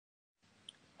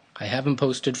I haven't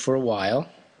posted for a while,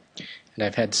 and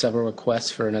I've had several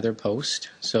requests for another post,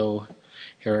 so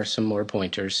here are some more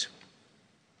pointers.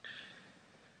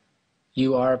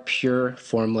 You are pure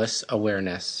formless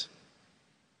awareness.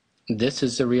 This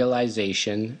is the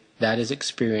realization that is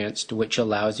experienced which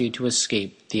allows you to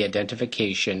escape the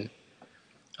identification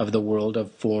of the world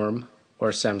of form or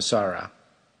samsara.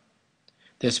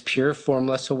 This pure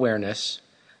formless awareness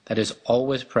that is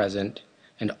always present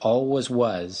and always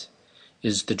was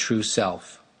is the true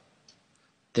self.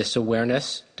 This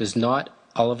awareness does not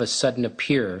all of a sudden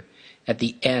appear at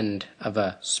the end of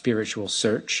a spiritual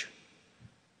search,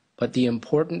 but the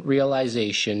important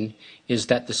realization is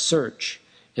that the search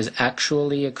is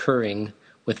actually occurring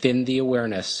within the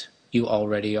awareness you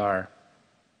already are.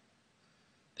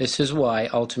 This is why,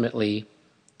 ultimately,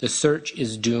 the search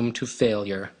is doomed to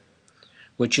failure,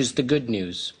 which is the good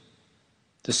news.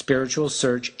 The spiritual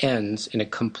search ends in a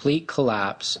complete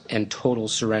collapse and total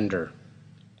surrender.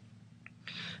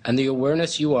 And the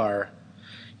awareness you are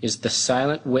is the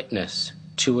silent witness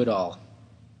to it all.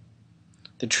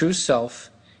 The true self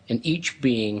in each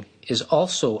being is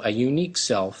also a unique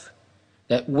self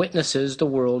that witnesses the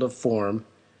world of form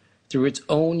through its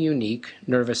own unique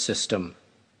nervous system.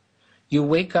 You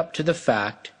wake up to the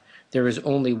fact there is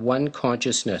only one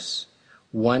consciousness,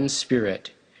 one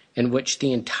spirit, in which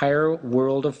the entire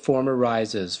world of form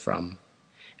arises from,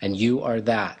 and you are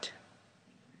that.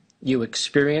 You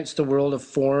experience the world of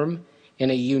form in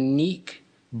a unique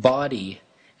body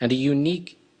and a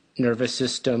unique nervous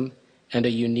system and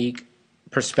a unique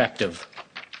perspective.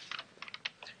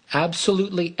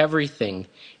 Absolutely everything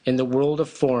in the world of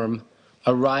form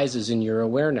arises in your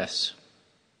awareness.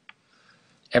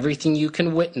 Everything you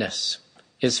can witness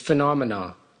is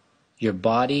phenomena. Your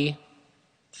body,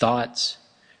 thoughts,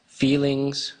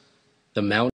 feelings, the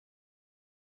mountains,